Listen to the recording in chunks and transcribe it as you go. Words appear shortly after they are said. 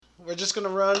We're just going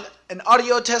to run an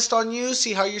audio test on you,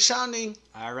 see how you're sounding.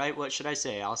 All right, what should I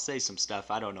say? I'll say some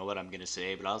stuff. I don't know what I'm going to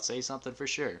say, but I'll say something for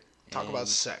sure. Talk about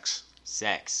sex.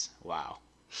 Sex. Wow.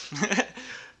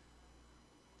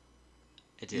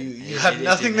 You have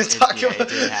nothing to talk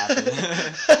about. Yeah, it did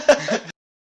happen.